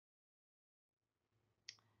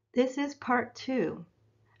This is part 2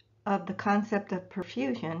 of the concept of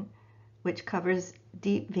perfusion, which covers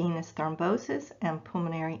deep venous thrombosis and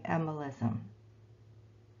pulmonary embolism.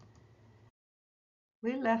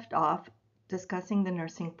 We left off discussing the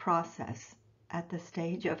nursing process at the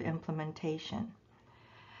stage of implementation.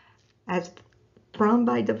 As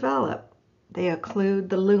thrombi develop, they occlude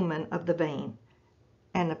the lumen of the vein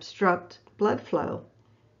and obstruct blood flow.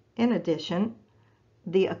 In addition,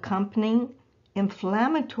 the accompanying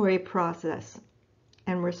inflammatory process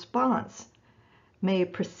and response may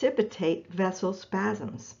precipitate vessel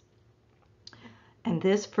spasms, and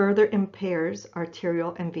this further impairs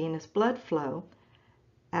arterial and venous blood flow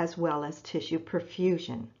as well as tissue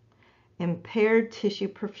perfusion. Impaired tissue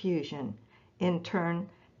perfusion in turn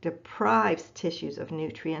deprives tissues of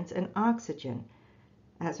nutrients and oxygen.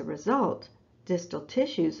 As a result, distal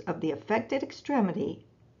tissues of the affected extremity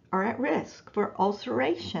are at risk for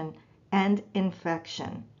ulceration and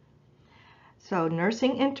infection. So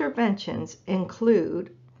nursing interventions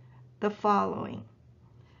include the following.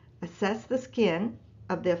 Assess the skin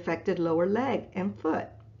of the affected lower leg and foot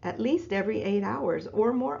at least every 8 hours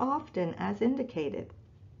or more often as indicated.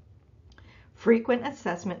 Frequent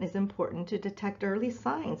assessment is important to detect early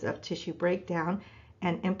signs of tissue breakdown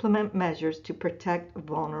and implement measures to protect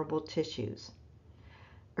vulnerable tissues.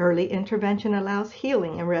 Early intervention allows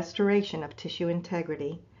healing and restoration of tissue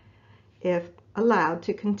integrity. If allowed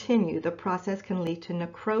to continue, the process can lead to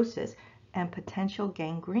necrosis and potential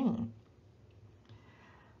gangrene.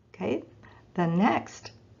 Okay, the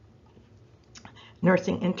next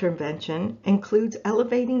nursing intervention includes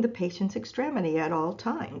elevating the patient's extremity at all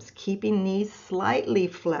times, keeping knees slightly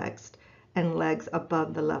flexed and legs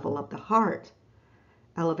above the level of the heart.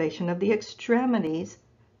 Elevation of the extremities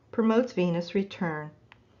promotes venous return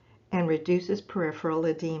and reduces peripheral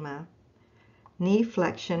edema. Knee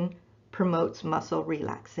flexion promotes muscle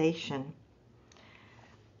relaxation.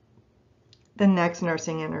 The next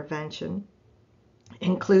nursing intervention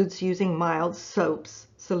includes using mild soaps,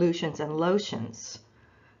 solutions, and lotions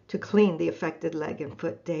to clean the affected leg and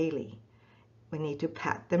foot daily. We need to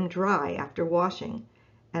pat them dry after washing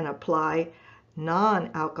and apply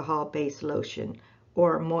non-alcohol-based lotion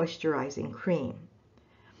or moisturizing cream.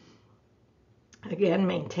 Again,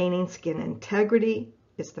 maintaining skin integrity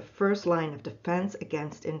is the first line of defense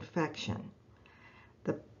against infection.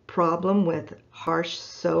 The problem with harsh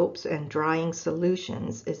soaps and drying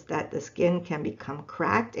solutions is that the skin can become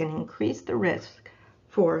cracked and increase the risk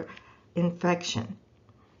for infection.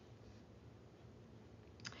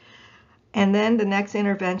 And then the next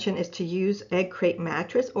intervention is to use egg crate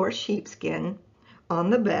mattress or sheepskin on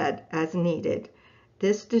the bed as needed.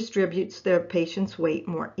 This distributes the patient's weight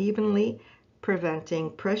more evenly,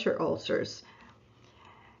 preventing pressure ulcers.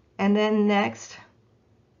 And then next,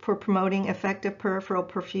 for promoting effective peripheral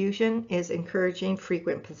perfusion is encouraging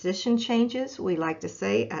frequent position changes. We like to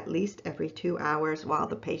say at least every 2 hours while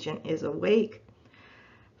the patient is awake.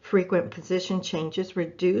 Frequent position changes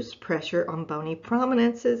reduce pressure on bony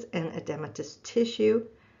prominences and edematous tissue,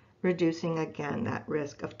 reducing again that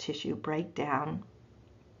risk of tissue breakdown.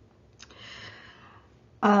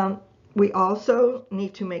 We also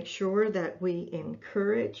need to make sure that we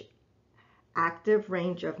encourage active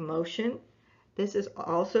range of motion. This is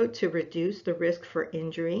also to reduce the risk for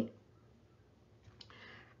injury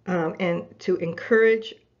and to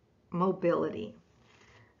encourage mobility.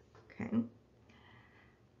 Okay.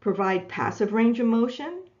 Provide passive range of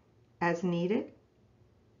motion as needed.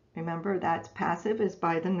 Remember, that's passive is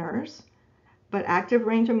by the nurse, but active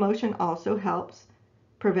range of motion also helps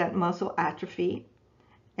prevent muscle atrophy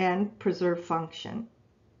and preserve function.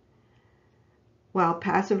 While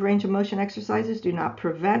passive range of motion exercises do not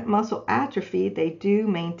prevent muscle atrophy, they do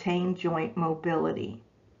maintain joint mobility.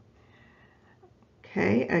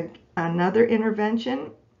 Okay, another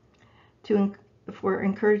intervention for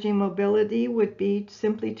encouraging mobility would be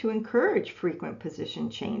simply to encourage frequent position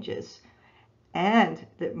changes. And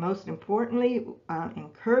that most importantly,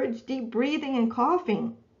 encourage deep breathing and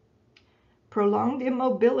coughing. Prolonged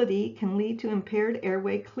immobility can lead to impaired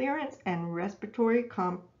airway clearance and respiratory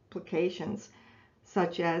complications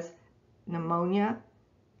such as pneumonia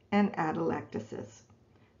and atelectasis.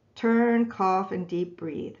 Turn, cough, and deep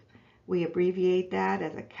breathe. We abbreviate that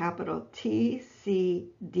as a capital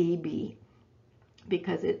TCDB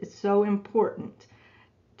because it is so important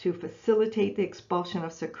to facilitate the expulsion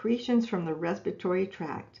of secretions from the respiratory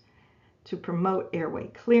tract to promote airway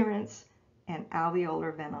clearance and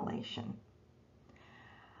alveolar ventilation.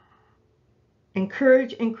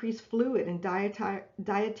 Encourage increased fluid and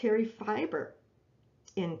dietary fiber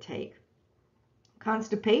intake.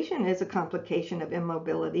 Constipation is a complication of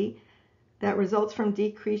immobility that results from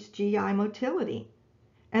decreased GI motility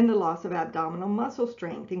and the loss of abdominal muscle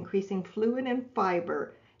strength. Increasing fluid and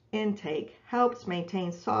fiber intake helps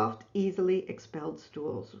maintain soft, easily expelled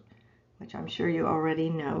stools, which I'm sure you already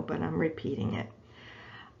know, but I'm repeating it.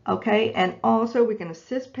 Okay, and also we can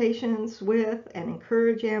assist patients with and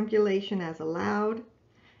encourage ambulation as allowed.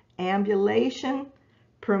 Ambulation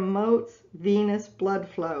promotes venous blood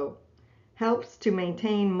flow, helps to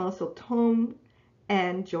maintain muscle tone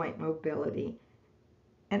and joint mobility,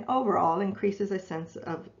 and overall increases a sense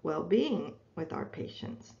of well-being with our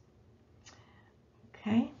patients.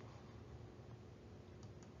 Okay.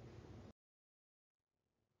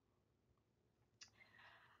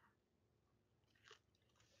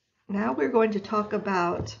 Now we're going to talk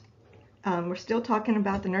about, we're still talking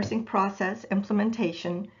about the nursing process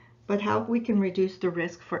implementation, but how we can reduce the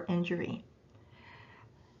risk for injury.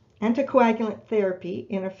 Anticoagulant therapy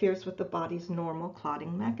interferes with the body's normal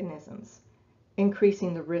clotting mechanisms,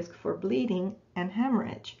 increasing the risk for bleeding and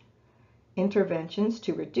hemorrhage. Interventions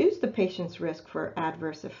to reduce the patient's risk for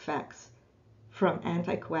adverse effects from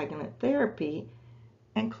anticoagulant therapy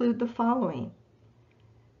include the following.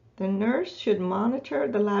 The nurse should monitor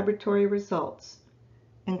the laboratory results,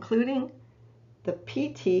 including the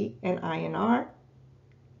PT and INR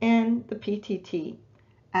and the PTT,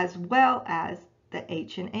 as well as the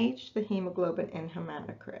H&H, the hemoglobin and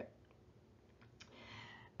hematocrit.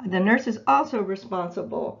 The nurse is also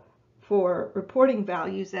responsible for reporting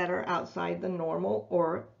values that are outside the normal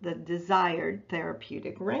or the desired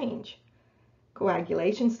therapeutic range.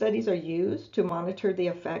 Coagulation studies are used to monitor the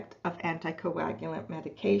effect of anticoagulant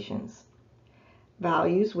medications.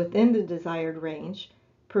 Values within the desired range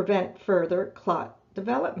prevent further clot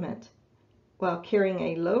development, while carrying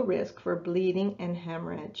a low risk for bleeding and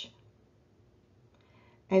hemorrhage.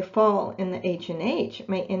 A fall in the H&H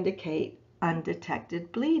may indicate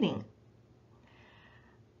undetected bleeding.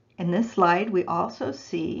 In this slide, we also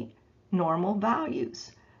see normal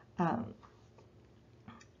values.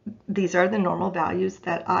 These are the normal values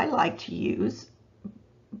that I like to use,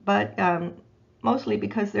 but mostly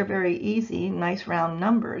because they're very easy, nice round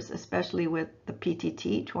numbers, especially with the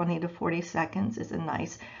PTT. 20 to 40 seconds is a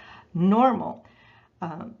nice normal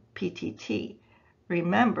PTT.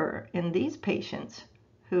 Remember, in these patients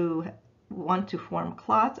who want to form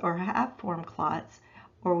clots or have formed clots,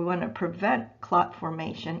 or we want to prevent clot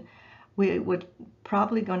formation, we would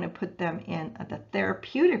probably going to put them in the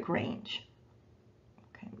therapeutic range,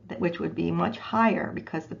 which would be much higher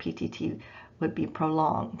because the PTT would be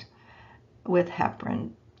prolonged with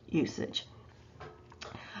heparin usage.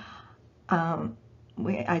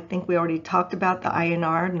 I think we already talked about the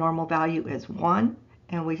INR. Normal value is 1,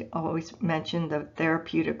 and we always mention the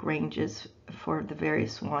therapeutic ranges for the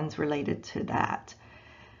various ones related to that.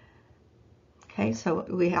 Okay, so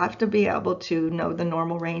we have to be able to know the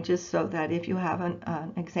normal ranges so that if you have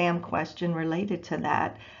an exam question related to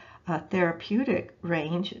that therapeutic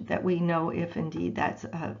range, that we know if indeed that's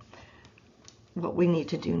what we need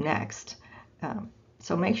to do next.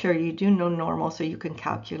 So make sure you do know normal so you can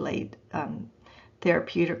calculate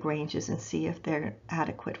therapeutic ranges and see if they're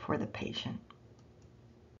adequate for the patient.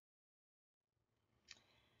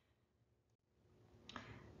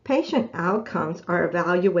 Patient outcomes are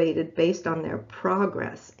evaluated based on their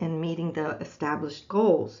progress in meeting the established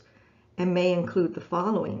goals and may include the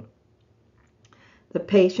following. The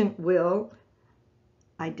patient will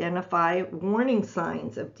identify warning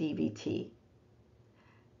signs of DVT.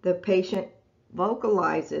 The patient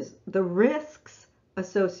vocalizes the risks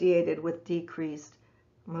associated with decreased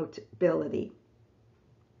mobility.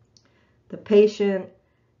 The patient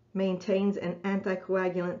maintains an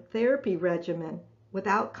anticoagulant therapy regimen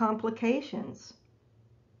without complications.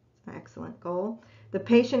 Excellent goal. The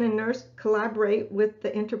patient and nurse collaborate with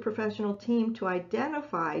the interprofessional team to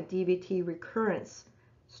identify DVT recurrence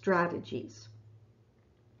strategies.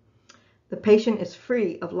 The patient is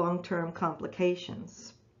free of long-term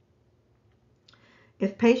complications.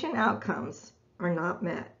 If patient outcomes are not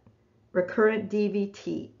met, recurrent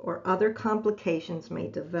DVT or other complications may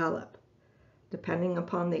develop. Depending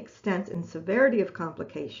upon the extent and severity of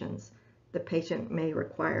complications, the patient may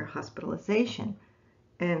require hospitalization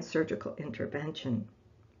and surgical intervention.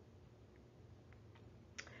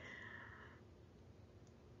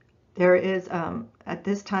 There is, at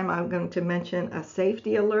this time, I'm going to mention a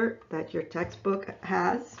safety alert that your textbook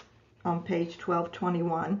has on page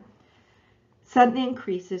 1221. Sudden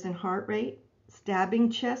increases in heart rate, stabbing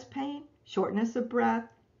chest pain, shortness of breath,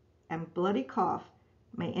 and bloody cough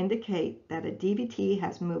may indicate that a DVT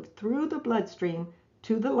has moved through the bloodstream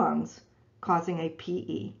to the lungs, causing a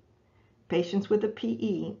PE. Patients with a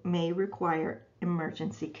PE may require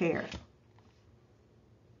emergency care.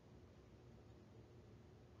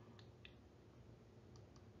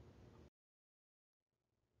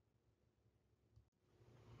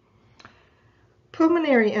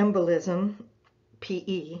 Pulmonary embolism,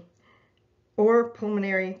 PE, or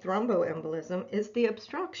pulmonary thromboembolism is the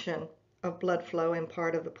obstruction of blood flow in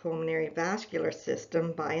part of the pulmonary vascular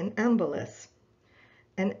system by an embolus.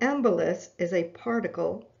 An embolus is a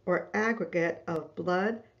particle or aggregate of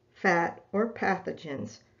blood, fat, or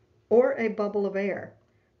pathogens, or a bubble of air,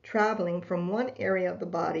 traveling from one area of the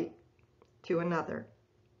body to another.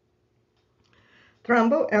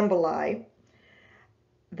 Thromboemboli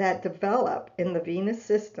that develop in the venous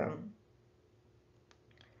system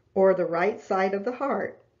or the right side of the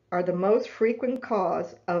heart are the most frequent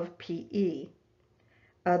cause of PE.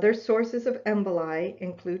 Other sources of emboli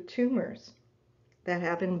include tumors that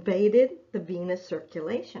have invaded the venous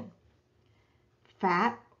circulation,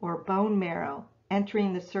 fat or bone marrow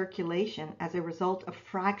entering the circulation as a result of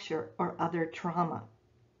fracture or other trauma,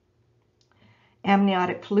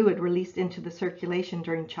 amniotic fluid released into the circulation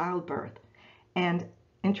during childbirth, and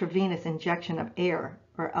intravenous injection of air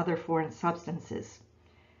or other foreign substances.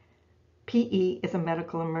 PE is a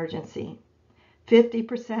medical emergency.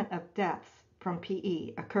 50% of deaths from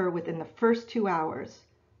PE occur within the first 2 hours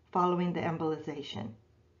following the embolization.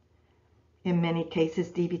 In many cases,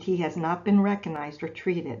 DVT has not been recognized or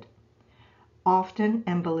treated. Often,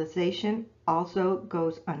 embolization also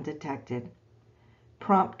goes undetected.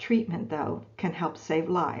 Prompt treatment, though, can help save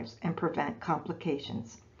lives and prevent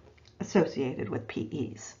complications associated with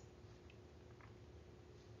PEs.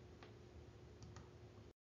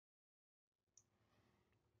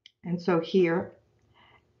 And so here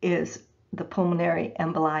is the pulmonary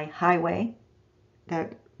emboli highway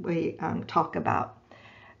that we talk about.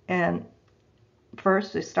 And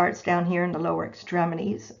first, it starts down here in the lower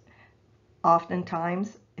extremities.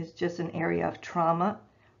 Oftentimes, it's just an area of trauma,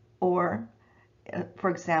 or, for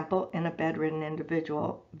example, in a bedridden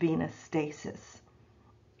individual, venous stasis.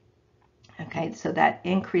 Okay, so that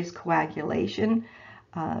increased coagulation,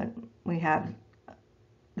 we have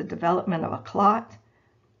the development of a clot.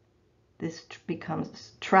 This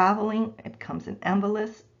becomes traveling, it becomes an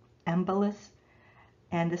embolus,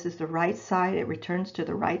 and this is the right side. It returns to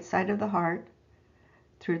the right side of the heart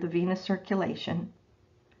through the venous circulation,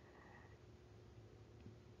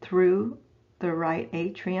 through the right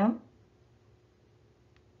atrium,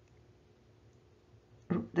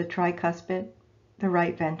 the tricuspid, the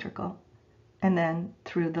right ventricle, and then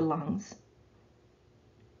through the lungs.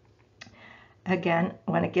 Again,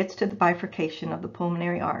 when it gets to the bifurcation of the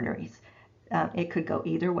pulmonary arteries, it could go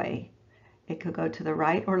either way. It could go to the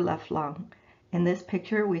right or left lung. In this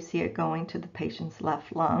picture, we see it going to the patient's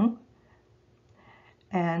left lung,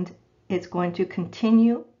 and it's going to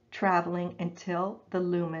continue traveling until the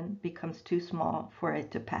lumen becomes too small for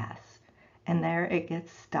it to pass, and there it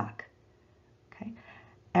gets stuck. Okay.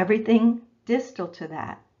 Everything distal to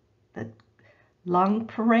that, the lung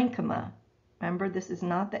parenchyma, remember, this is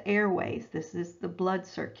not the airways, this is the blood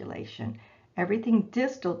circulation. Everything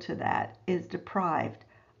distal to that is deprived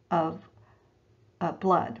of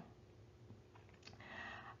blood.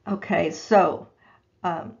 Okay, so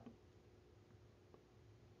how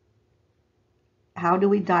do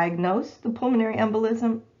we diagnose the pulmonary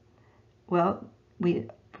embolism? Well, we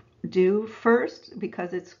do first,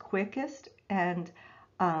 because it's quickest and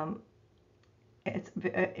it's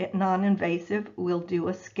non-invasive, we'll do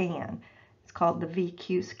a scan. It's called the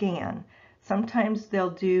VQ scan. Sometimes they'll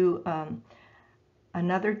do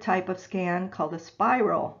another type of scan called a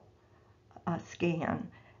spiral scan.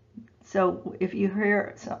 So if you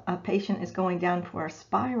hear a patient is going down for a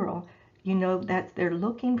spiral, you know that they're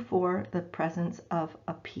looking for the presence of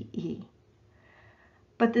a PE.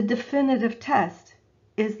 But the definitive test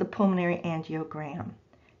is the pulmonary angiogram.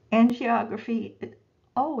 Angiography is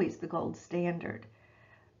always the gold standard,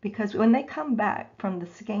 because when they come back from the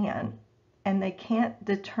scan and they can't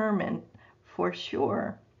determine for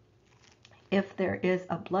sure if there is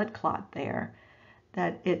a blood clot there,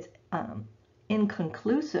 that it's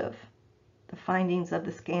inconclusive, the findings of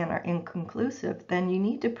the scan are inconclusive, then you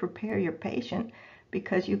need to prepare your patient,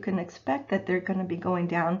 because you can expect that they're going to be going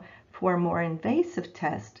down for a more invasive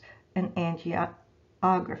test, an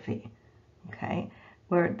angiography, okay,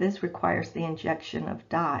 where this requires the injection of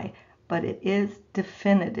dye, but it is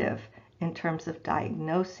definitive in terms of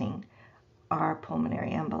diagnosing our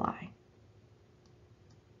pulmonary emboli.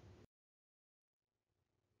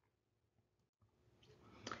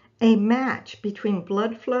 A match between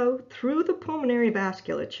blood flow through the pulmonary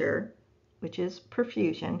vasculature, which is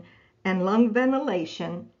perfusion, and lung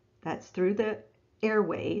ventilation, that's through the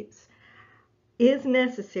airways, is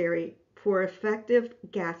necessary for effective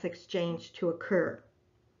gas exchange to occur,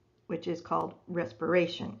 which is called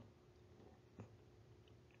respiration.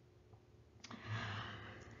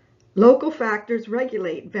 Local factors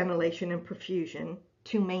regulate ventilation and perfusion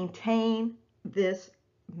to maintain this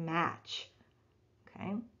match.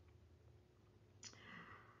 Okay.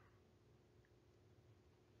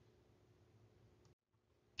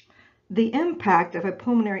 The impact of a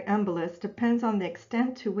pulmonary embolus depends on the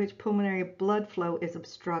extent to which pulmonary blood flow is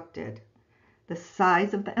obstructed, the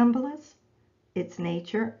size of the embolus, its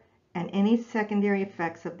nature, and any secondary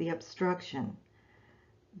effects of the obstruction.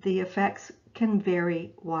 The effects can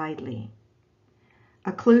vary widely.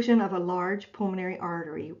 Occlusion of a large pulmonary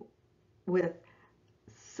artery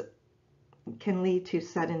can lead to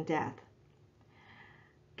sudden death.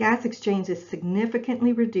 Gas exchange is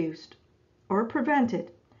significantly reduced or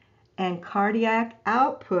prevented, and cardiac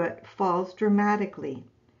output falls dramatically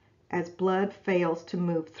as blood fails to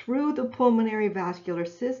move through the pulmonary vascular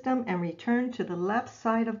system and return to the left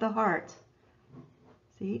side of the heart.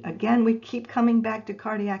 See, again, we keep coming back to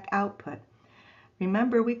cardiac output.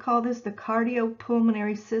 Remember, we call this the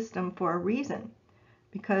cardiopulmonary system for a reason,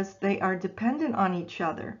 because they are dependent on each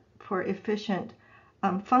other for efficient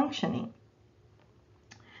functioning.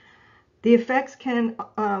 The effects can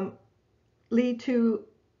lead to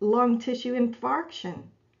lung tissue infarction.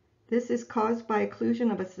 This is caused by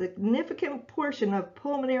occlusion of a significant portion of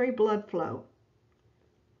pulmonary blood flow.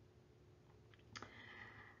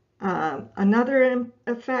 Another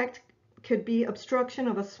effect could be obstruction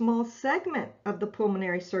of a small segment of the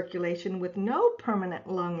pulmonary circulation with no permanent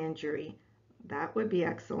lung injury. That would be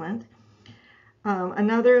excellent.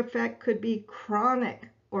 Another effect could be chronic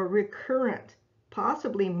or recurrent,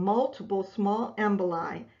 possibly multiple small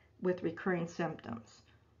emboli with recurring symptoms.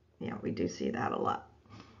 Yeah, we do see that a lot.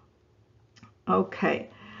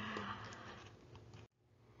 Okay.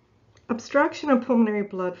 Obstruction of pulmonary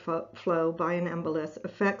blood flow by an embolus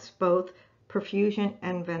affects both perfusion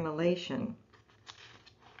and ventilation.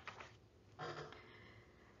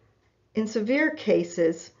 In severe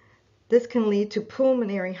cases, this can lead to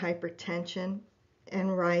pulmonary hypertension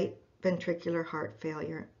and right ventricular heart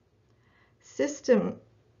failure. Systemically,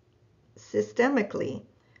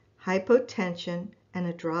 hypotension and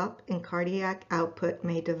a drop in cardiac output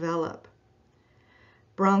may develop.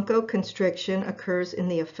 Bronchoconstriction occurs in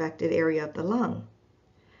the affected area of the lung.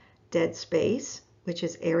 Dead space, which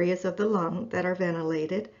is areas of the lung that are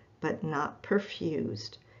ventilated but not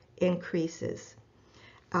perfused, increases.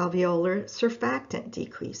 Alveolar surfactant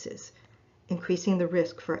decreases, increasing the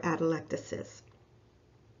risk for atelectasis.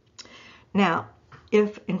 Now,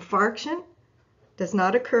 if infarction does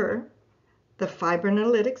not occur, the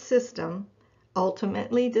fibrinolytic system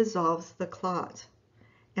ultimately dissolves the clot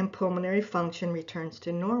and pulmonary function returns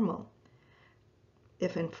to normal.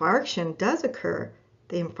 If infarction does occur,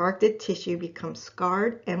 the infarcted tissue becomes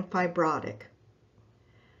scarred and fibrotic.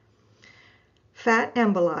 Fat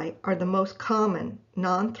emboli are the most common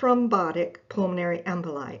non-thrombotic pulmonary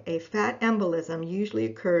emboli. A fat embolism usually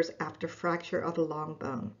occurs after fracture of a long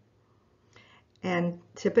bone, and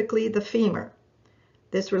typically the femur.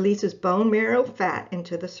 This releases bone marrow fat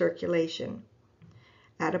into the circulation.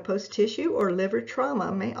 Adipose tissue or liver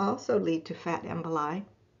trauma may also lead to fat emboli.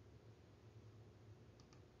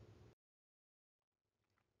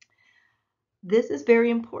 This is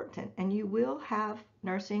very important, and you will have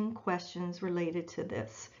nursing questions related to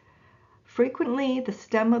this. Frequently, the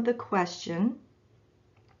stem of the question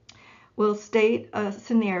will state a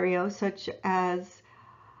scenario such as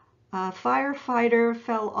a firefighter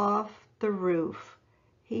fell off the roof.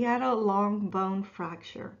 He had a long bone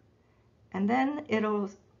fracture. And then it'll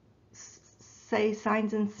say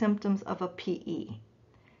signs and symptoms of a PE.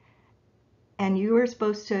 And you are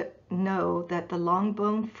supposed to know that the long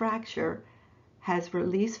bone fracture has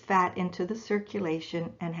released fat into the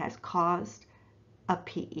circulation and has caused a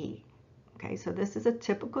PE. Okay, so this is a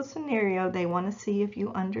typical scenario. They want to see if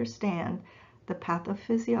you understand the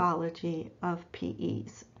pathophysiology of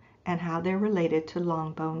PEs and how they're related to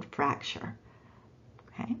long bone fracture.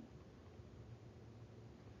 Okay.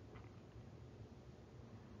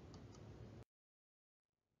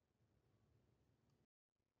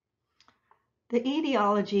 The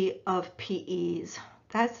etiology of PEs,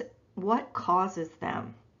 that's what causes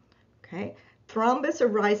them. Okay, thrombus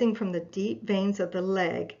arising from the deep veins of the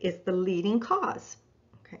leg is the leading cause,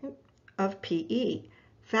 okay, of PE.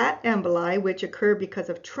 Fat emboli, which occur because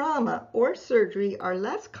of trauma or surgery, are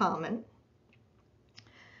less common.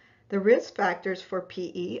 The risk factors for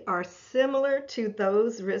PE are similar to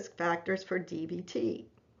those risk factors for DVT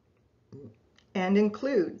and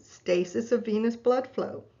include stasis of venous blood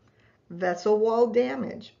flow, vessel wall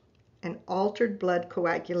damage, and altered blood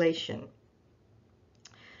coagulation.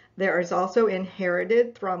 There is also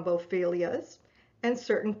inherited thrombophilias and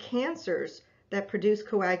certain cancers that produce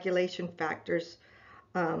coagulation factors,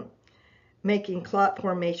 making clot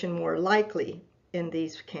formation more likely in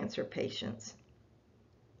these cancer patients.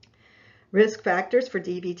 Risk factors for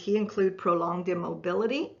DVT include prolonged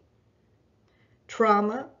immobility,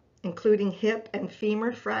 trauma, including hip and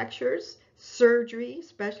femur fractures, surgery,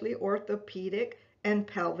 especially orthopedic and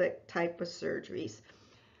pelvic type of surgeries.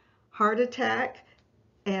 Heart attack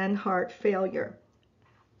and heart failure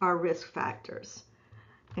are risk factors.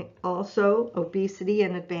 And also obesity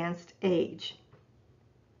and advanced age.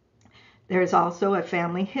 There is also a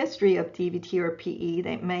family history of DVT or PE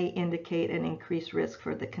that may indicate an increased risk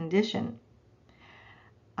for the condition.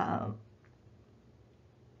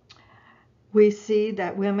 We see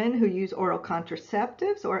that women who use oral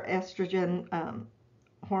contraceptives or estrogen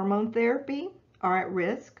hormone therapy are at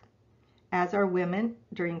risk, as are women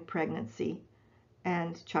during pregnancy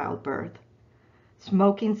and childbirth.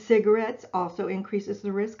 Smoking cigarettes also increases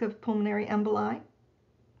the risk of pulmonary emboli.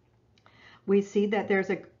 We see that there's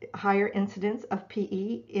a higher incidence of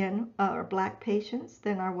PE in our Black patients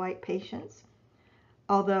than our white patients,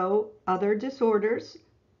 although other disorders,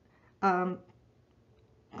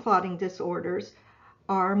 clotting disorders,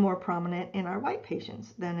 are more prominent in our white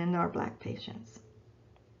patients than in our Black patients.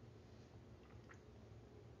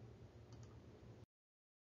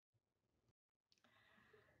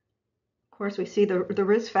 Of course, we see the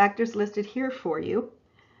risk factors listed here for you.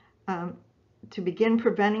 To begin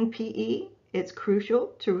preventing PE, it's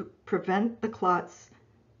crucial to prevent the clots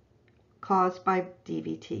caused by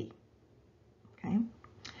DVT. Okay?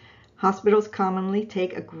 Hospitals commonly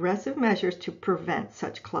take aggressive measures to prevent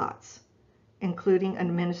such clots, including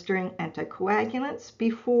administering anticoagulants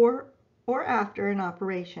before or after an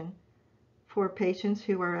operation for patients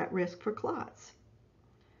who are at risk for clots,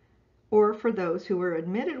 or for those who were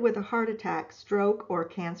admitted with a heart attack, stroke, or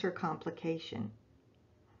cancer complication.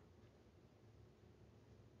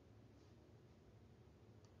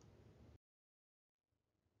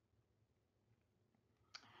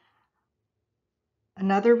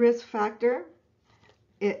 Another risk factor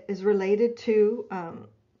is related to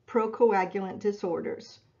procoagulant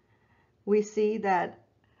disorders. We see that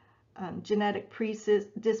genetic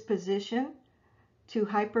predisposition to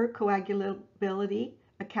hypercoagulability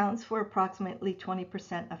accounts for approximately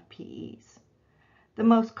 20% of PEs. The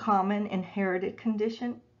most common inherited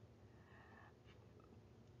condition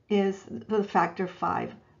is the factor V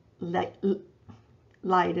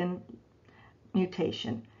Leiden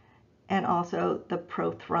mutation, and also the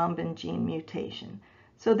prothrombin gene mutation.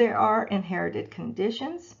 So there are inherited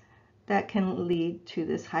conditions that can lead to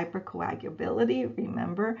this hypercoagulability.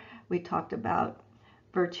 Remember, we talked about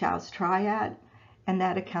Virchow's triad, and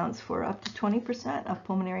that accounts for up to 20% of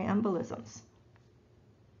pulmonary embolisms.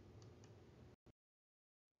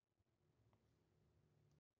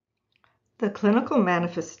 The clinical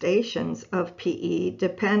manifestations of PE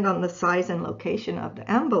depend on the size and location of the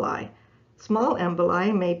emboli. Small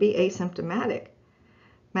emboli may be asymptomatic.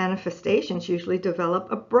 Manifestations usually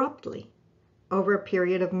develop abruptly over a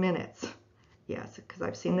period of minutes. Yes, because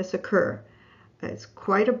I've seen this occur. It's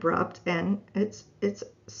quite abrupt, and it's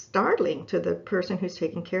startling to the person who's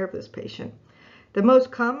taking care of this patient. The most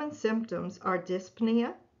common symptoms are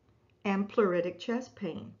dyspnea and pleuritic chest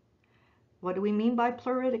pain. What do we mean by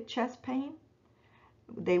pleuritic chest pain?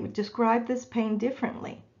 They would describe this pain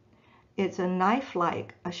differently. It's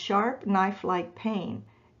a sharp knife-like pain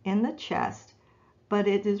in the chest, but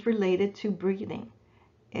it is related to breathing.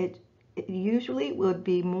 It usually would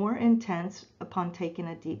be more intense upon taking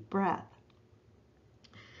a deep breath.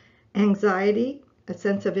 Anxiety, a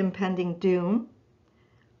sense of impending doom,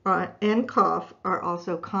 and cough are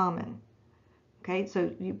also common. Okay,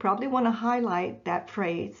 so you probably want to highlight that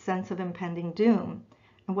phrase, sense of impending doom.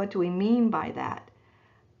 And what do we mean by that?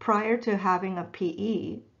 Prior to having a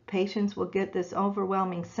PE, patients will get this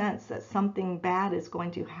overwhelming sense that something bad is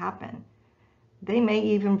going to happen. They may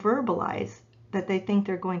even verbalize that they think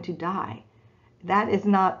they're going to die. That is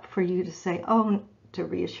not for you to say, oh, to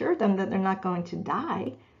reassure them that they're not going to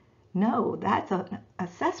die. No, that's an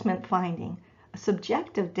assessment finding, a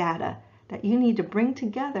subjective data that you need to bring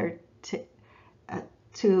together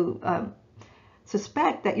to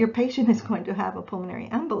suspect that your patient is going to have a pulmonary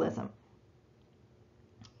embolism.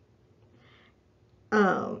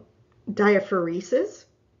 Diaphoresis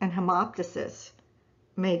and hemoptysis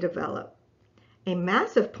may develop. A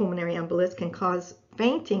massive pulmonary embolus can cause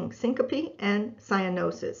fainting, syncope, and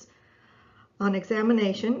cyanosis. On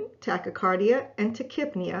examination, tachycardia and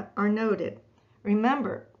tachypnea are noted.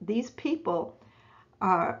 Remember, these people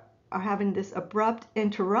are having this abrupt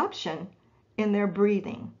interruption in their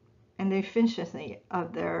breathing and the efficiency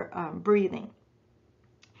of their breathing.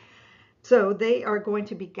 So they are going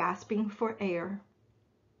to be gasping for air.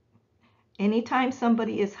 Anytime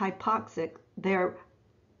somebody is hypoxic, their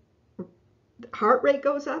heart rate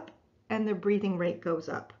goes up and their breathing rate goes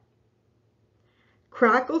up.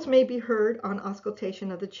 Crackles may be heard on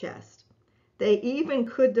auscultation of the chest. They even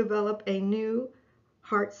could develop a new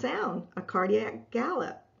heart sound, a cardiac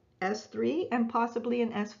gallop, S3 and possibly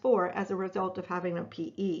an S4 as a result of having a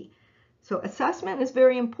PE. So assessment is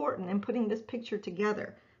very important in putting this picture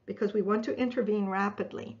together because we want to intervene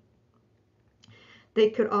rapidly. They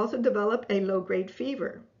could also develop a low-grade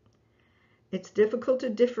fever. It's difficult to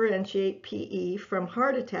differentiate PE from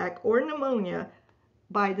heart attack or pneumonia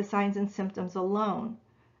by the signs and symptoms alone.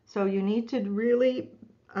 So you need to really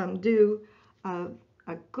do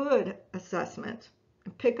a good assessment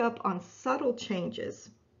and pick up on subtle changes.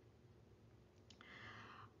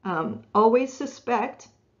 Always suspect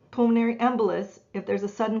pulmonary embolus if there's a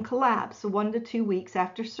sudden collapse 1 to 2 weeks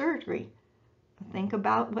after surgery. Think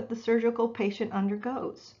about what the surgical patient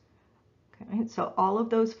undergoes. Okay, so all of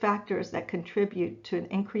those factors that contribute to an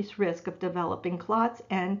increased risk of developing clots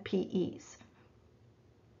and PEs.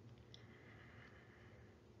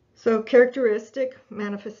 So characteristic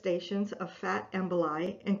manifestations of fat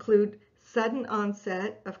emboli include sudden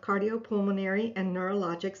onset of cardiopulmonary and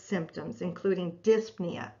neurologic symptoms, including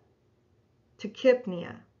dyspnea,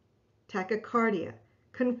 tachypnea, tachycardia,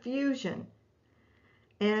 confusion,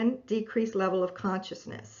 and decreased level of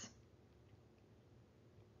consciousness.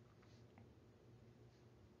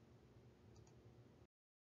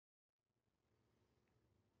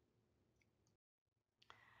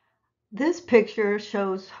 This picture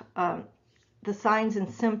shows the signs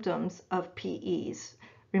and symptoms of PEs.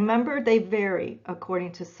 Remember, they vary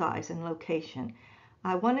according to size and location.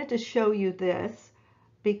 I wanted to show you this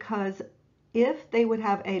because if they would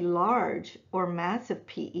have a large or massive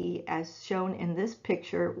PE, as shown in this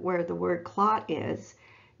picture where the word clot is,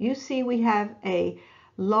 you see we have a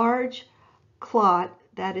large clot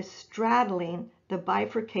that is straddling the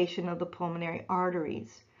bifurcation of the pulmonary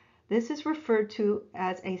arteries. This is referred to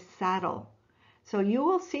as a saddle. So you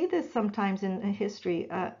will see this sometimes in history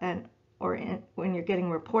when you're getting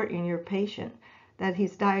a report in your patient that he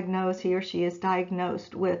or she is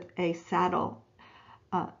diagnosed with a saddle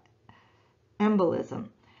embolism.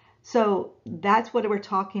 So that's what we're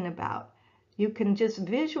talking about. You can just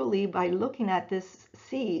visually, by looking at this,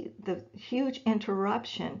 see the huge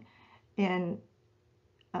interruption in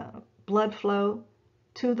blood flow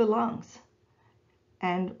to the lungs.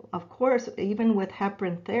 And of course, even with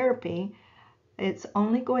heparin therapy, it's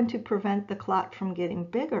only going to prevent the clot from getting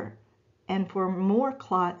bigger and for more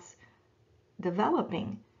clots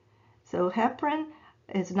developing. So heparin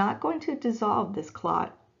is not going to dissolve this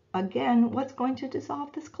clot. Again, what's going to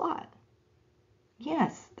dissolve this clot?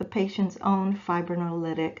 Yes, the patient's own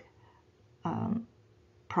fibrinolytic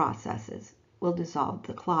processes will dissolve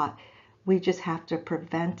the clot. We just have to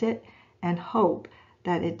prevent it and hope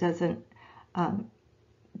that it doesn't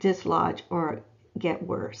dislodge or get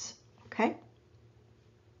worse. Okay?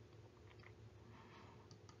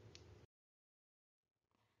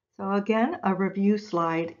 So again, a review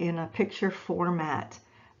slide in a picture format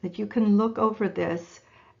that you can look over this,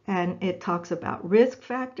 and it talks about risk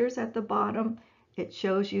factors at the bottom. It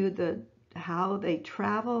shows you how they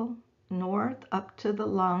travel north up to the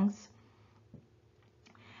lungs,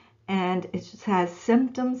 and it just has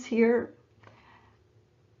symptoms here,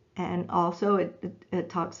 and also it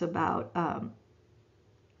talks about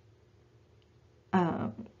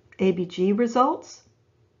ABG results.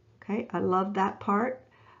 Okay, I love that part.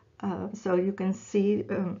 So you can see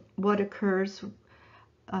what occurs.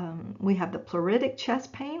 We have the pleuritic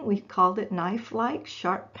chest pain. We called it knife-like,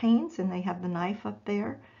 sharp pains, and they have the knife up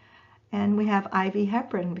there. And we have IV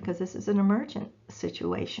heparin because this is an emergent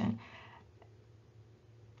situation.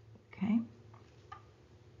 Okay.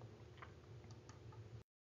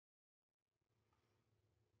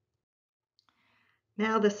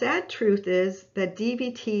 Now, the sad truth is that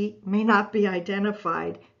DVT may not be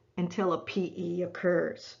identified until a PE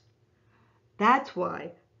occurs. That's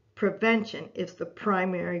why prevention is the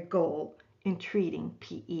primary goal in treating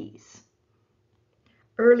PEs.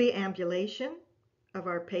 Early ambulation of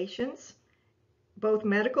our patients, both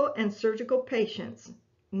medical and surgical patients,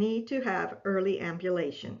 need to have early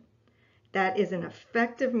ambulation. That is an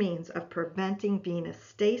effective means of preventing venous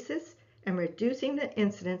stasis and reducing the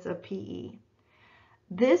incidence of PE.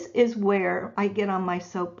 This is where I get on my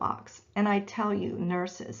soapbox and I tell you,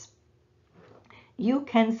 nurses, you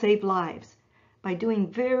can save lives by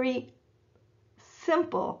doing very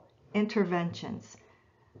simple interventions.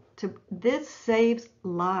 This saves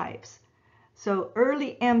lives. So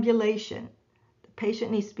early ambulation, the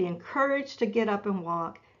patient needs to be encouraged to get up and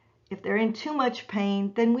walk. If they're in too much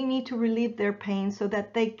pain, then we need to relieve their pain so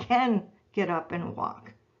that they can get up and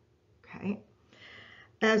walk. Okay.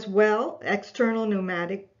 As well, external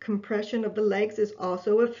pneumatic compression of the legs is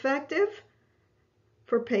also effective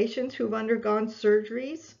for patients who've undergone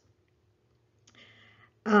surgeries.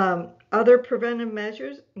 Other preventive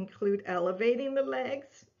measures include elevating the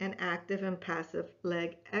legs and active and passive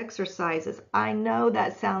leg exercises. I know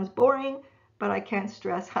that sounds boring, but I can't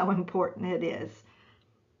stress how important it is.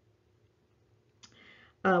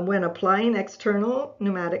 When applying external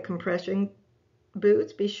pneumatic compression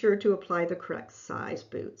boots, be sure to apply the correct size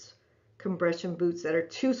boots. Compression boots that are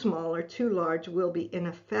too small or too large will be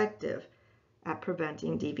ineffective at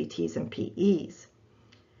preventing DVTs and PEs.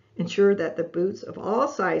 Ensure that the boots of all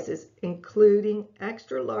sizes, including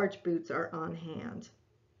extra large boots, are on hand.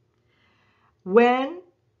 When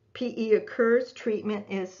PE occurs, treatment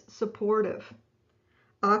is supportive.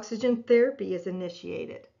 Oxygen therapy is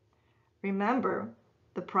initiated. Remember,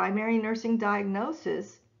 the primary nursing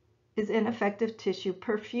diagnosis is ineffective tissue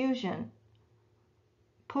perfusion,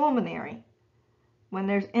 pulmonary. When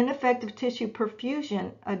there's ineffective tissue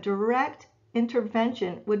perfusion, a direct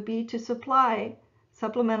intervention would be to supply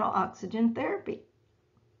supplemental oxygen therapy.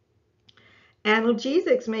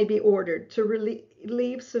 Analgesics may be ordered to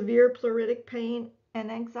relieve severe pleuritic pain and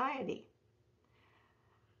anxiety.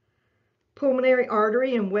 Pulmonary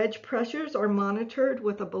artery and wedge pressures are monitored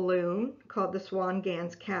with a balloon called the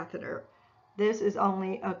Swan-Ganz catheter. This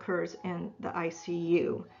only occurs in the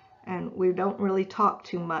ICU, and we don't really talk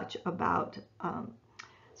too much about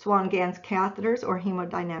Swan-Ganz catheters or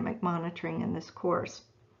hemodynamic monitoring in this course.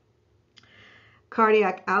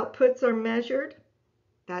 Cardiac outputs are measured.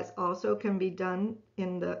 That also can be done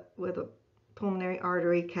with a pulmonary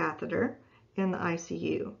artery catheter in the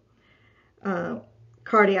ICU.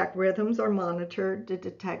 Cardiac rhythms are monitored to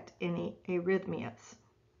detect any arrhythmias.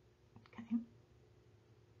 Okay.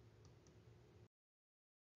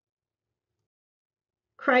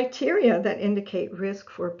 Criteria that indicate risk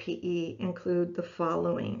for PE include the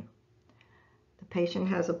following. The patient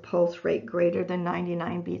has a pulse rate greater than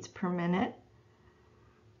 99 beats per minute,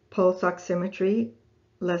 pulse oximetry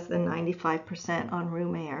less than 95% on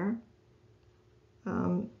room air.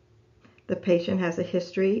 The patient has a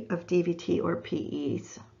history of DVT or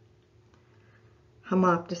PEs.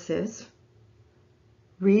 Hemoptysis,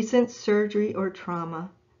 recent surgery or trauma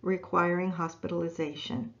requiring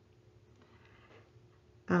hospitalization.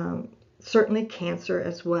 Certainly cancer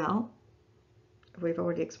as well. We've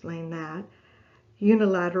already explained that.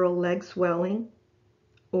 Unilateral leg swelling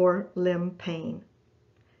or limb pain.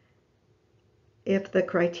 If the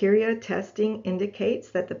criteria testing indicates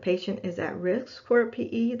that the patient is at risk for a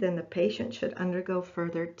PE, then the patient should undergo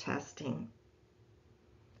further testing.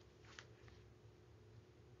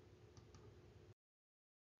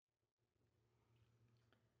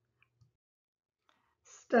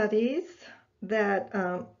 Studies that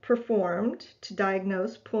performed to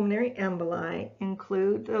diagnose pulmonary emboli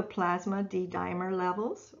include the plasma D-dimer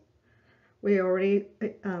levels. We already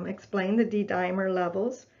explained the D-dimer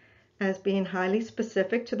levels as being highly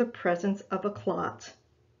specific to the presence of a clot.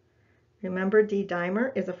 Remember,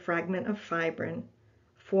 D-dimer is a fragment of fibrin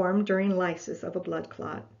formed during lysis of a blood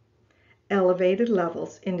clot. Elevated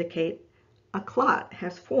levels indicate a clot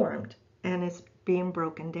has formed and is being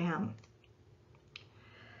broken down.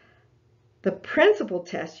 The principal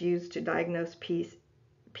test used to diagnose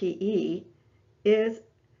PE is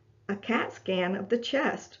a CAT scan of the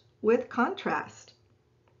chest with contrast.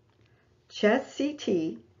 Chest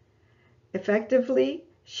CT effectively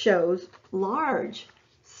shows large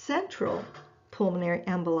central pulmonary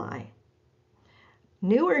emboli.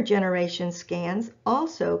 Newer generation scans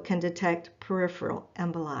also can detect peripheral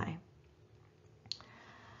emboli.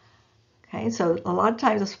 Okay, so a lot of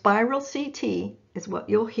times a spiral CT is what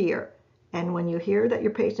you'll hear. And when you hear that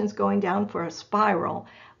your patient's going down for a spiral,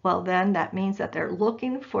 well then that means that they're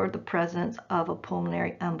looking for the presence of a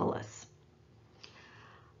pulmonary embolus.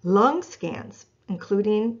 Lung scans,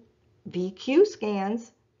 including VQ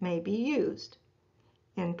scans, may be used.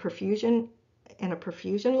 In a perfusion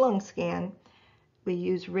lung scan, we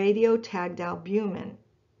use radio-tagged albumin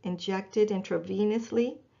injected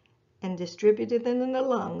intravenously and distributed in the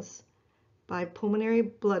lungs by pulmonary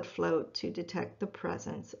blood flow to detect the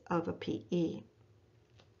presence of a PE.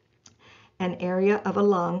 An area of a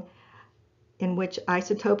lung in which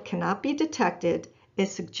isotope cannot be detected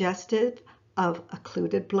is suggestive of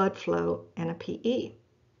occluded blood flow and a PE.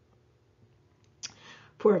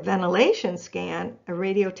 For a ventilation scan, a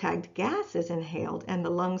radio-tagged gas is inhaled and the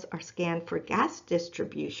lungs are scanned for gas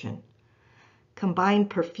distribution. Combined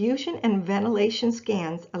perfusion and ventilation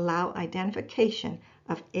scans allow identification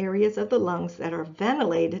of areas of the lungs that are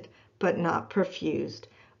ventilated but not perfused,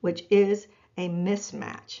 which is a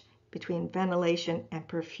mismatch between ventilation and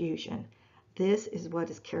perfusion. This is what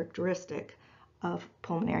is characteristic of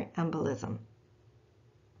pulmonary embolism.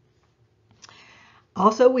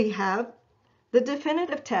 Also, we have the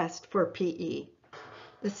definitive test for PE,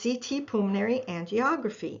 the CT pulmonary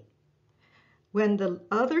angiography. When the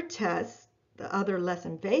other tests, the other less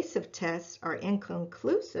invasive tests, are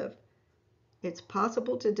inconclusive, it's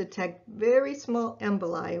possible to detect very small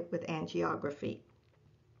emboli with angiography.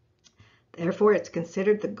 Therefore, it's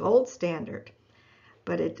considered the gold standard.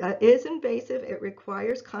 But it is invasive. It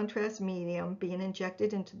requires contrast medium being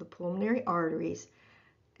injected into the pulmonary arteries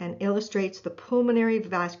and illustrates the pulmonary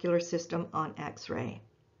vascular system on X-ray.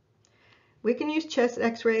 We can use chest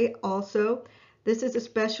X-ray also. This is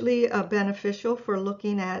especially beneficial for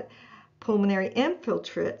looking at pulmonary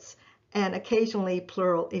infiltrates and occasionally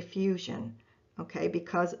pleural effusion, okay,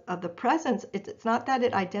 because of the presence. It's not that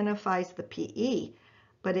it identifies the PE,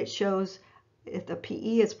 but it shows if the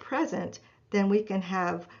PE is present, then we can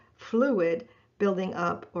have fluid building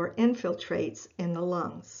up or infiltrates in the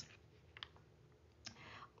lungs.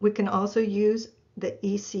 We can also use the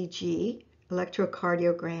ECG,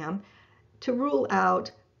 electrocardiogram, to rule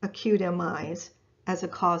out acute MIs as a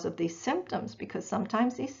cause of these symptoms, because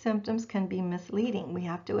sometimes these symptoms can be misleading. We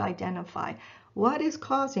have to identify what is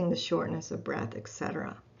causing the shortness of breath,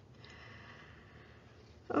 etc.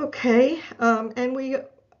 Okay, and we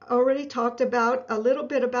already talked about a little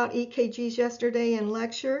bit about EKGs yesterday in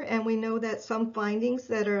lecture, and we know that some findings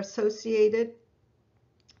that are associated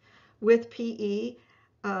with PE,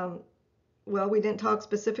 well, we didn't talk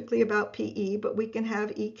specifically about PE, but we can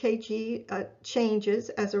have EKG changes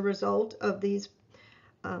as a result of these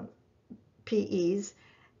PEs,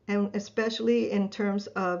 and especially in terms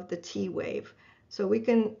of the T wave. So we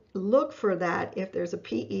can look for that. If there's a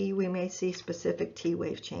PE, we may see specific T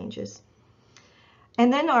wave changes.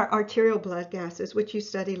 And then our arterial blood gases, which you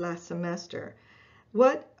studied last semester.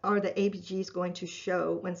 What are the ABGs going to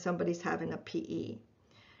show when somebody's having a PE?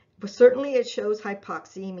 Well, certainly it shows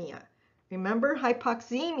hypoxemia. Remember,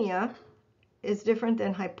 hypoxemia is different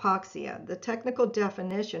than hypoxia. The technical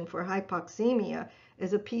definition for hypoxemia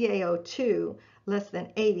is a PaO2 less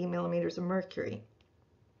than 80 millimeters of mercury.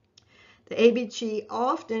 The ABG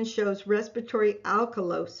often shows respiratory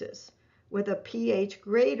alkalosis with a pH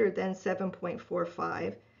greater than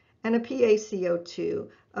 7.45 and a PaCO2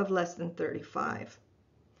 of less than 35.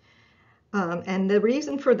 And the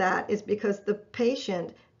reason for that is because the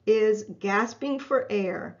patient is gasping for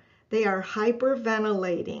air. They are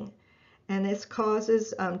hyperventilating, and this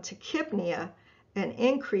causes tachypnea, an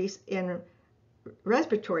increase in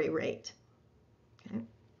respiratory rate. Okay.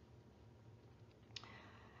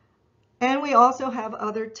 And we also have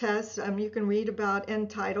other tests. You can read about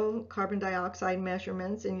entitled carbon dioxide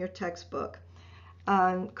measurements in your textbook.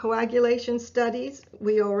 Coagulation studies,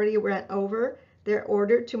 we already went over. They're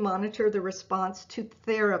ordered to monitor the response to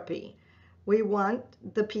therapy. We want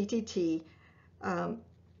the PTT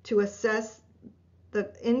to assess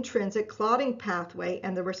the intrinsic clotting pathway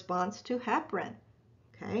and the response to heparin.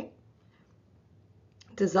 Okay.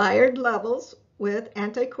 Desired levels with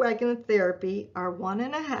anticoagulant therapy are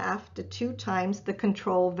 1.5 to 2 times the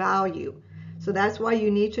control value. So that's why you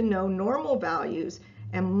need to know normal values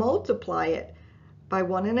and multiply it by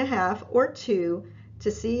 1.5 or 2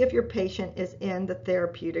 to see if your patient is in the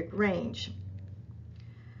therapeutic range.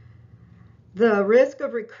 The risk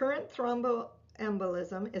of recurrent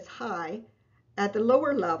thromboembolism is high at the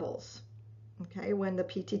lower levels, okay, when the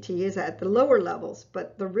PTT is at the lower levels,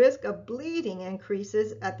 but the risk of bleeding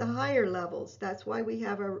increases at the higher levels. That's why we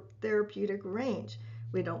have a therapeutic range.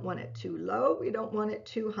 We don't want it too low, we don't want it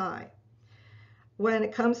too high. When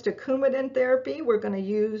it comes to Coumadin therapy, we're going to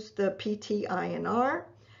use the PT-INR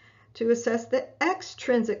to assess the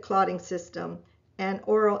extrinsic clotting system and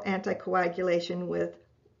oral anticoagulation with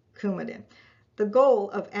Coumadin. The goal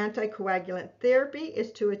of anticoagulant therapy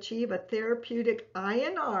is to achieve a therapeutic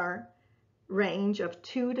INR range of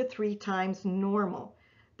 2 to 3 times normal.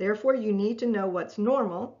 Therefore, you need to know what's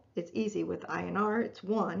normal. It's easy with INR, it's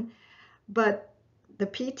 1, but the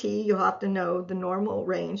PT, you have to know the normal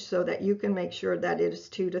range so that you can make sure that it is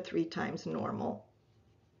 2 to 3 times normal.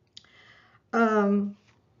 All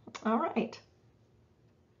right.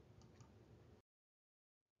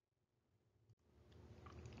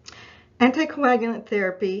 Anticoagulant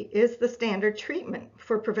therapy is the standard treatment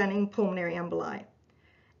for preventing pulmonary emboli.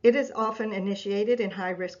 It is often initiated in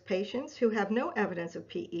high-risk patients who have no evidence of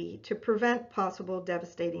PE to prevent possible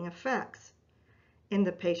devastating effects. in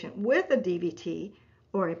the patient with a DVT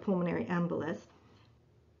or a pulmonary embolus,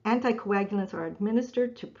 anticoagulants are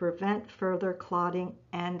administered to prevent further clotting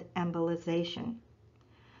and embolization.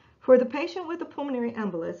 For the patient with a pulmonary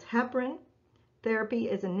embolus, heparin therapy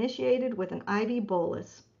is initiated with an IV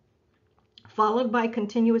bolus, followed by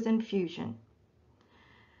continuous infusion.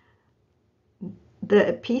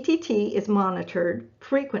 The PTT is monitored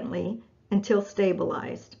frequently until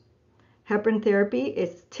stabilized. Heparin therapy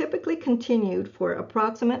is typically continued for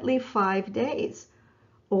approximately 5 days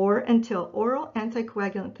or until oral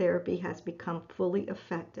anticoagulant therapy has become fully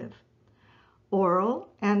effective. Oral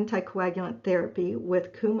anticoagulant therapy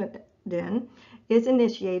with Coumadin is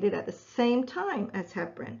initiated at the same time as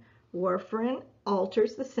heparin. Warfarin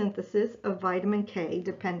alters the synthesis of vitamin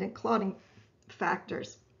K-dependent clotting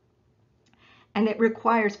factors, and it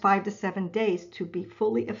requires 5 to 7 days to be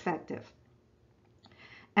fully effective.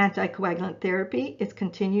 Anticoagulant therapy is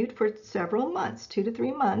continued for several months, 2 to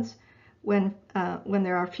 3 months, when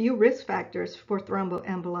there are few risk factors for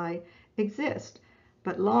thromboemboli exist.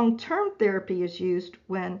 But long-term therapy is used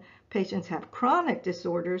when patients have chronic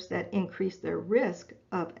disorders that increase their risk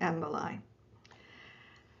of emboli.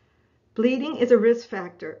 Bleeding is a risk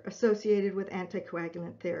factor associated with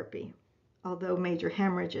anticoagulant therapy. Although major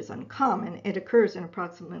hemorrhage is uncommon, it occurs in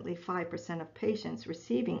approximately 5% of patients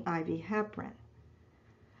receiving IV heparin.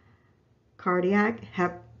 Cardiac,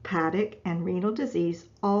 hepatic, and renal disease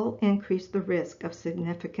all increase the risk of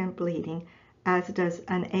significant bleeding, as does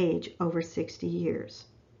an age over 60 years.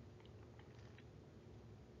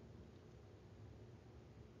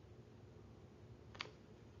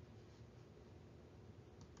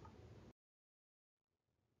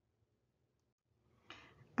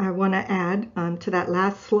 I want to add to that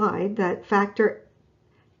last slide that factor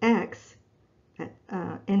X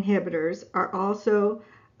inhibitors are also,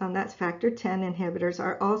 that's factor 10 inhibitors,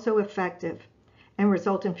 are also effective and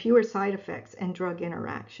result in fewer side effects and drug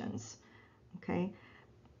interactions. Okay,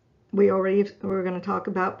 we're going to talk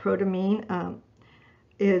about protamine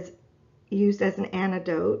is used as an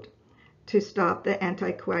antidote to stop the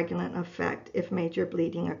anticoagulant effect if major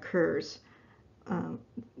bleeding occurs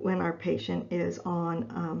when our patient is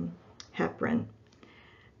on heparin.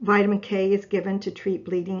 Vitamin K is given to treat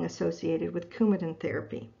bleeding associated with Coumadin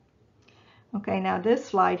therapy. Okay, now this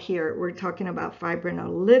slide here, we're talking about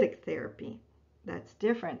fibrinolytic therapy. That's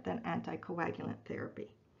different than anticoagulant therapy.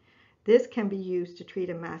 This can be used to treat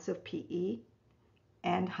a massive PE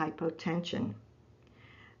and hypotension.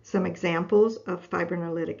 Some examples of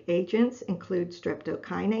fibrinolytic agents include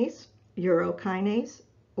streptokinase, urokinase,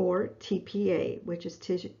 or TPA, which is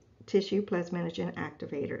tissue plasminogen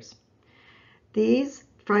activators. These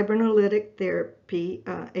fibrinolytic therapy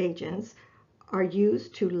agents are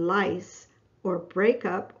used to lyse or break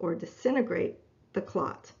up or disintegrate the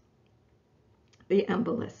clot, the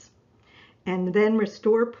embolus, and then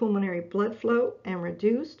restore pulmonary blood flow and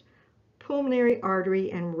reduced pulmonary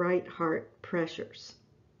artery and right heart pressures.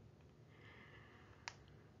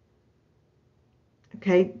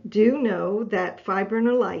 Okay, do know that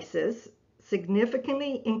fibrinolysis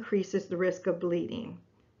significantly increases the risk of bleeding,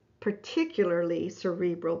 particularly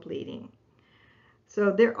cerebral bleeding. So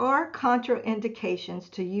there are contraindications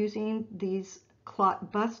to using these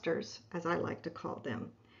clot busters, as I like to call them,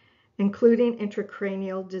 including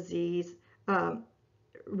intracranial disease,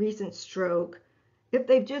 recent stroke. If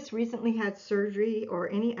they've just recently had surgery or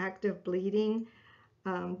any active bleeding,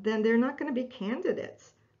 then they're not going to be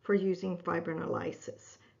candidates for using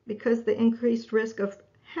fibrinolysis because the increased risk of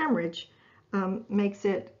hemorrhage makes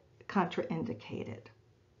it contraindicated.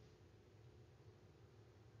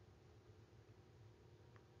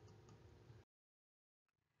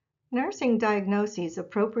 Nursing diagnoses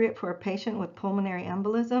appropriate for a patient with pulmonary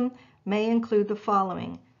embolism may include the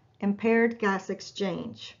following: impaired gas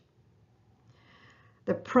exchange.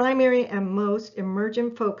 The primary and most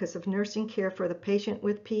emergent focus of nursing care for the patient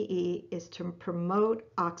with PE is to promote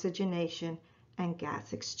oxygenation and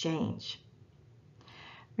gas exchange.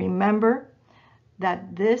 Remember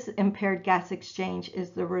that this impaired gas exchange is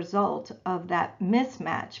the result of that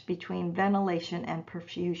mismatch between ventilation and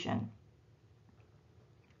perfusion.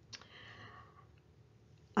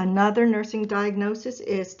 Another nursing diagnosis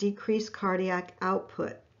is decreased cardiac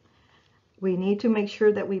output. We need to make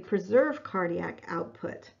sure that we preserve cardiac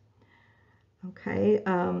output. Okay,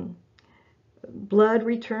 blood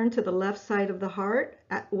return to the left side of the heart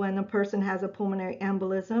when a person has a pulmonary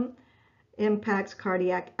embolism impacts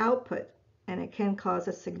cardiac output, and it can cause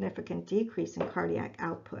a significant decrease in cardiac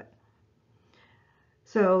output.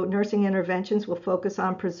 So nursing interventions will focus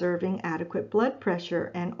on preserving adequate blood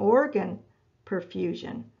pressure and organ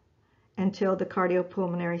perfusion until the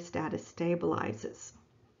cardiopulmonary status stabilizes.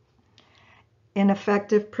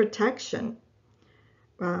 Ineffective protection,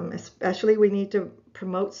 especially we need to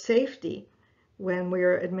promote safety when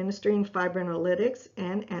we're administering fibrinolytics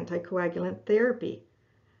and anticoagulant therapy,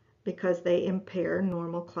 because they impair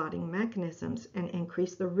normal clotting mechanisms and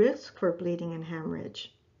increase the risk for bleeding and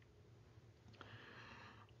hemorrhage.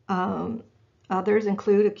 Others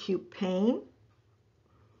include acute pain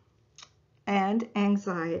and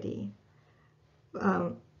anxiety.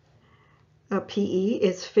 A PE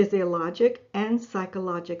is physiologic and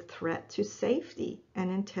psychologic threat to safety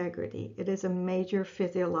and integrity. It is a major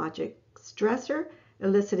physiologic stressor,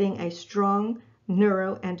 eliciting a strong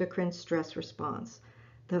neuroendocrine stress response.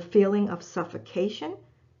 The feeling of suffocation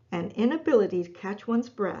and inability to catch one's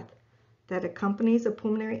breath that accompanies a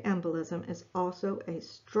pulmonary embolism is also a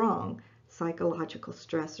strong psychological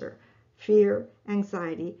stressor. Fear,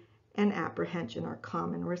 anxiety, and apprehension are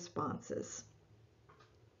common responses.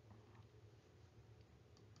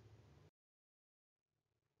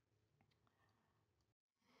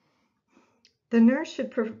 The nurse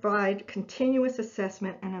should provide continuous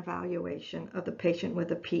assessment and evaluation of the patient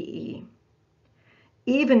with a PE.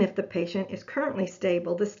 Even if the patient is currently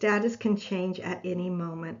stable, the status can change at any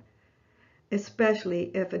moment,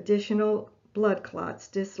 especially if additional blood clots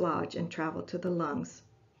dislodge and travel to the lungs.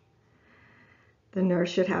 The nurse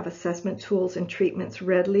should have assessment tools and treatments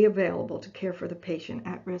readily available to care for the patient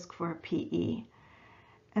at risk for a PE.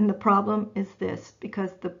 And the problem is this,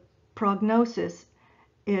 because the prognosis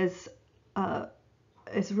is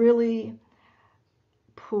really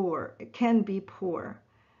poor. It can be poor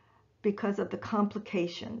because of the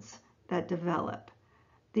complications that develop.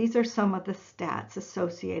 These are some of the stats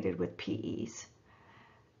associated with PEs.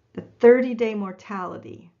 The 30-day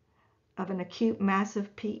mortality of an acute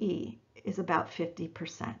massive PE is about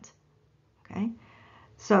 50%. Okay,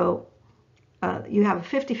 so you have a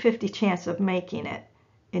 50-50 chance of making it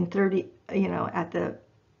in 30, in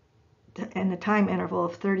the time interval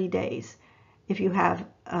of 30 days if you have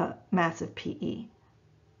a massive PE.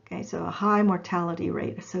 Okay, so a high mortality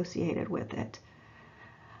rate associated with it.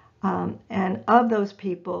 And of those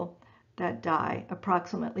people that die,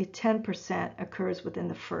 approximately 10% occurs within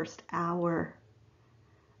the first hour.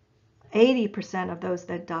 80% of those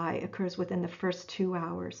that die occurs within the first 2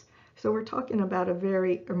 hours. So we're talking about a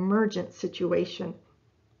very emergent situation.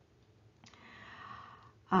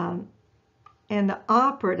 And the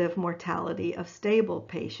operative mortality of stable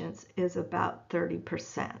patients is about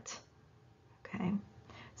 30%. Okay,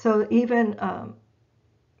 so even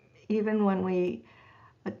when we,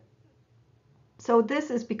 so this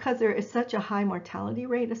is because there is such a high mortality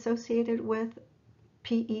rate associated with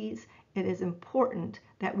PEs. It is important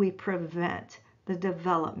that we prevent the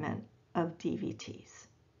development of DVTs.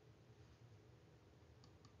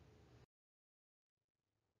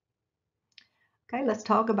 Okay, let's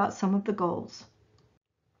talk about some of the goals.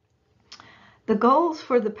 The goals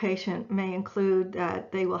for the patient may include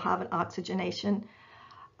that they will have an oxygen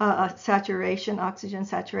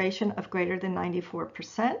saturation of greater than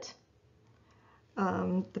 94%.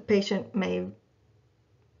 The patient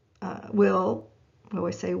will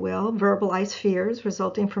verbalize fears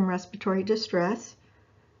resulting from respiratory distress.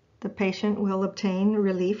 The patient will obtain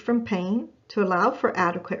relief from pain to allow for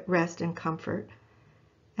adequate rest and comfort.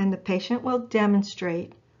 And the patient will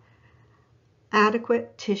demonstrate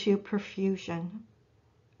adequate tissue perfusion.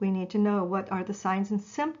 We need to know what are the signs and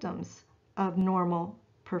symptoms of normal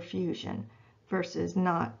perfusion versus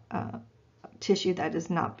not tissue that is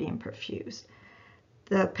not being perfused.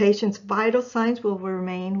 The patient's vital signs will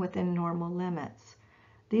remain within normal limits.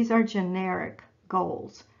 These are generic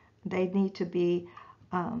goals. They need to be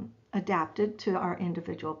adapted to our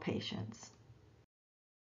individual patients.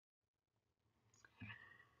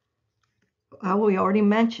 We already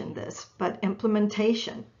mentioned this, but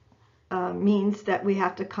implementation means that we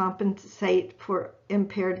have to compensate for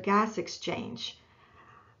impaired gas exchange.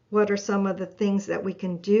 What are some of the things that we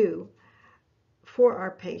can do for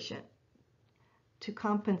our patient to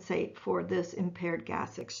compensate for this impaired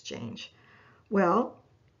gas exchange? Well,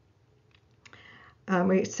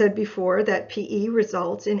 we said before that PE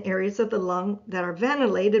results in areas of the lung that are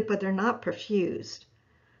ventilated, but they're not perfused.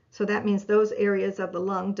 So that means those areas of the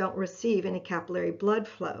lung don't receive any capillary blood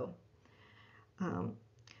flow.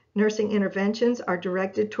 Nursing interventions are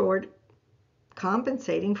directed toward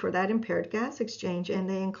compensating for that impaired gas exchange, and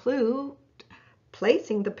they include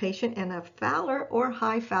placing the patient in a Fowler or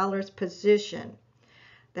high Fowler's position.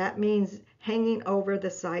 That means hanging over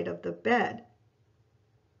the side of the bed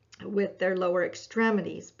with their lower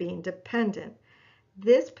extremities being dependent.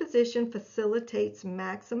 This position facilitates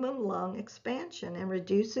maximum lung expansion and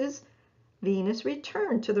reduces venous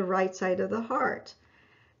return to the right side of the heart.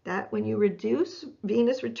 That when you reduce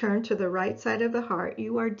venous return to the right side of the heart,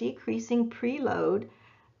 you are decreasing preload,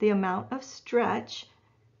 the amount of stretch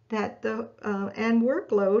that and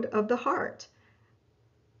workload of the heart.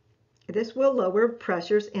 This will lower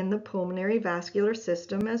pressures in the pulmonary vascular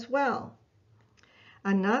system as well.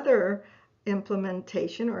 Another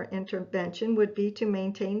implementation or intervention would be to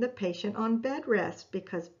maintain the patient on bed rest,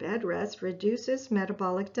 because bed rest reduces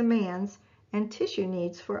metabolic demands and tissue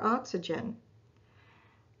needs for oxygen.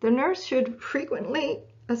 The nurse should frequently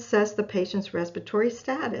assess the patient's respiratory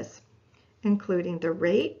status, including the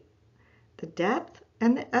rate, the depth,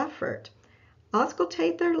 and the effort.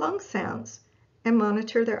 Auscultate their lung sounds and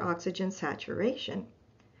monitor their oxygen saturation.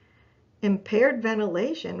 Impaired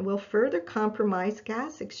ventilation will further compromise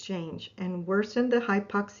gas exchange and worsen the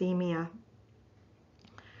hypoxemia.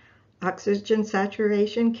 Oxygen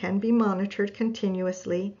saturation can be monitored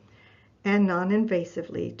continuously and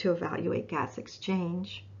non-invasively to evaluate gas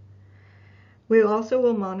exchange. We also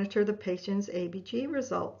will monitor the patient's ABG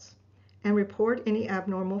results and report any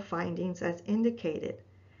abnormal findings as indicated.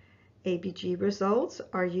 ABG results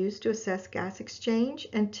are used to assess gas exchange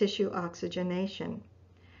and tissue oxygenation.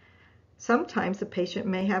 Sometimes the patient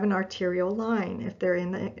may have an arterial line if they're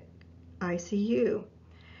in the ICU,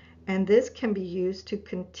 and this can be used to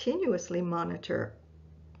continuously monitor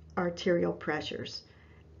arterial pressures.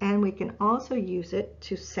 And we can also use it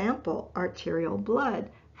to sample arterial blood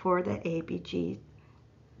for the ABG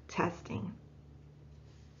testing.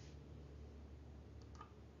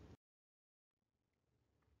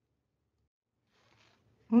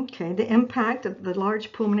 Okay, the impact of the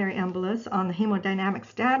large pulmonary embolus on the hemodynamic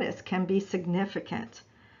status can be significant.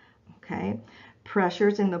 Okay,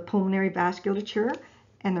 pressures in the pulmonary vasculature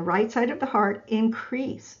and the right side of the heart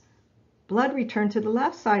increase. Blood return to the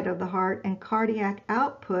left side of the heart and cardiac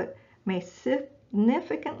output may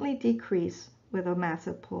significantly decrease with a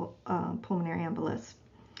massive pulmonary embolus.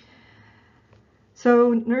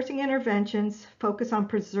 So nursing interventions focus on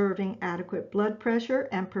preserving adequate blood pressure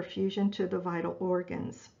and perfusion to the vital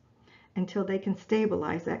organs until they can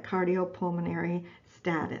stabilize that cardiopulmonary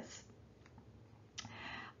status.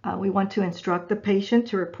 We want to instruct the patient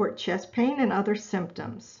to report chest pain and other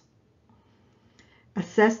symptoms.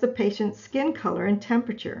 Assess the patient's skin color and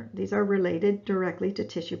temperature. These are related directly to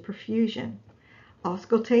tissue perfusion.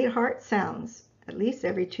 Auscultate heart sounds at least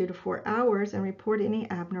every 2 to 4 hours and report any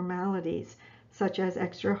abnormalities, such as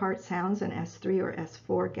extra heart sounds and S3 or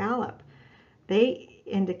S4 gallop. They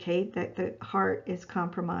indicate that the heart is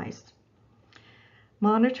compromised.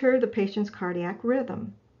 Monitor the patient's cardiac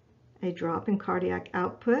rhythm. A drop in cardiac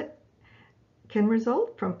output can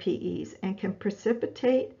result from PEs and can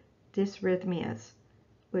precipitate dysrhythmias,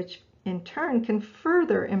 which in turn can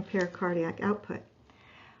further impair cardiac output.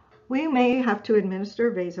 We may have to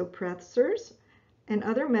administer vasopressors and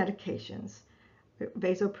other medications.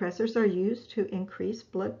 Vasopressors are used to increase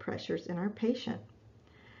blood pressures in our patient.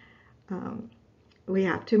 We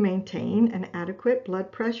have to maintain an adequate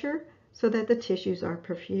blood pressure so that the tissues are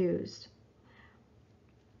perfused.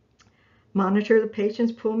 Monitor the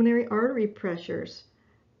patient's pulmonary artery pressures.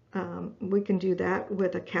 We can do that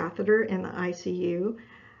with a catheter in the ICU,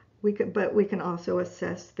 but we can also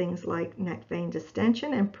assess things like neck vein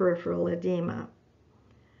distension and peripheral edema.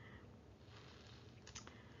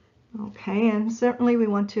 Okay, and certainly we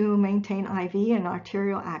want to maintain IV and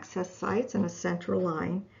arterial access sites and a central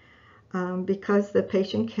line because the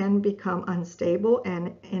patient can become unstable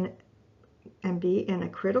and be in a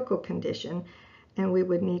critical condition, and we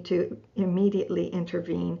would need to immediately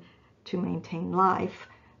intervene to maintain life.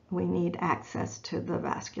 We need access to the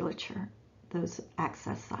vasculature, those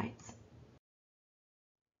access sites.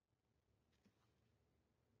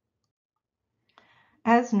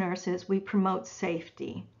 As nurses, we promote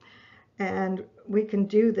safety. And we can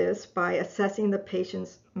do this by assessing the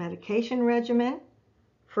patient's medication regimen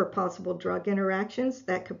for possible drug interactions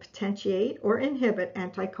that could potentiate or inhibit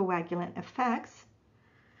anticoagulant effects.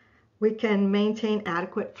 We can maintain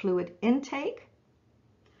adequate fluid intake,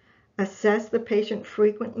 assess the patient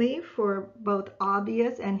frequently for both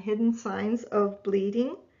obvious and hidden signs of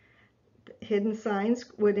bleeding. Hidden signs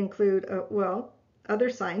would include, other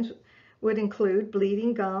signs would include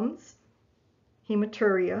bleeding gums,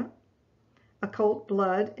 hematuria, occult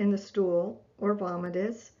blood in the stool or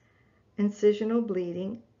vomitus, incisional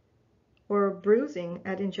bleeding, or bruising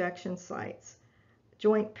at injection sites,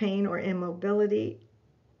 joint pain or immobility,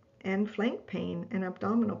 and flank pain and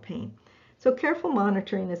abdominal pain. So careful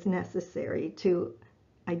monitoring is necessary to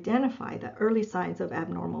identify the early signs of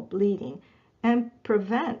abnormal bleeding and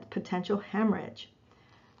prevent potential hemorrhage.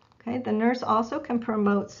 Okay, the nurse also can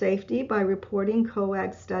promote safety by reporting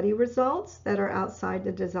coag study results that are outside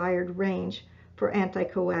the desired range for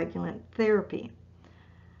anticoagulant therapy.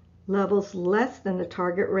 Levels less than the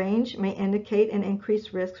target range may indicate an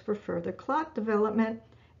increased risk for further clot development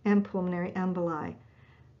and pulmonary emboli.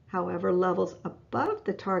 However, levels above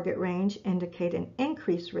the target range indicate an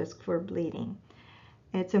increased risk for bleeding.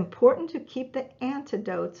 It's important to keep the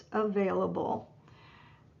antidotes available.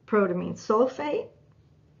 Protamine sulfate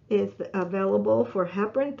is available for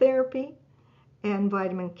heparin therapy, and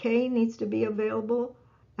vitamin K needs to be available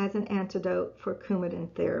as an antidote for Coumadin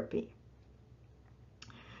therapy.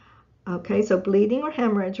 Okay, so bleeding or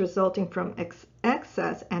hemorrhage resulting from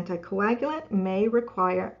excess anticoagulant may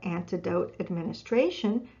require antidote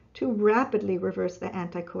administration to rapidly reverse the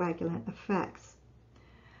anticoagulant effects.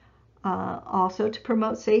 Also, to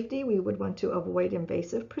promote safety, we would want to avoid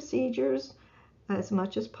invasive procedures as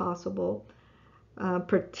much as possible,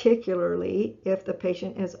 particularly if the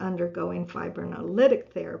patient is undergoing fibrinolytic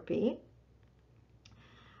therapy.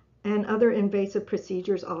 And other invasive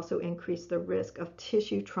procedures also increase the risk of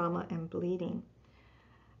tissue trauma and bleeding.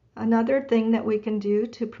 Another thing that we can do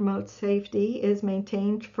to promote safety is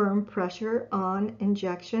maintain firm pressure on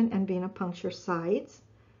injection and venipuncture sites.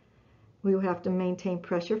 We will have to maintain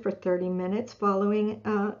pressure for 30 minutes following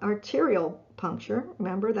arterial puncture.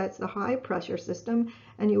 Remember, that's the high pressure system,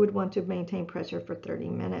 and you would want to maintain pressure for 30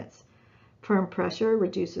 minutes. Firm pressure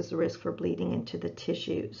reduces the risk for bleeding into the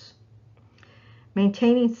tissues.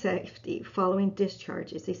 Maintaining safety following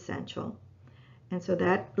discharge is essential, and so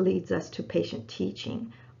that leads us to patient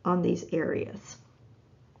teaching on these areas.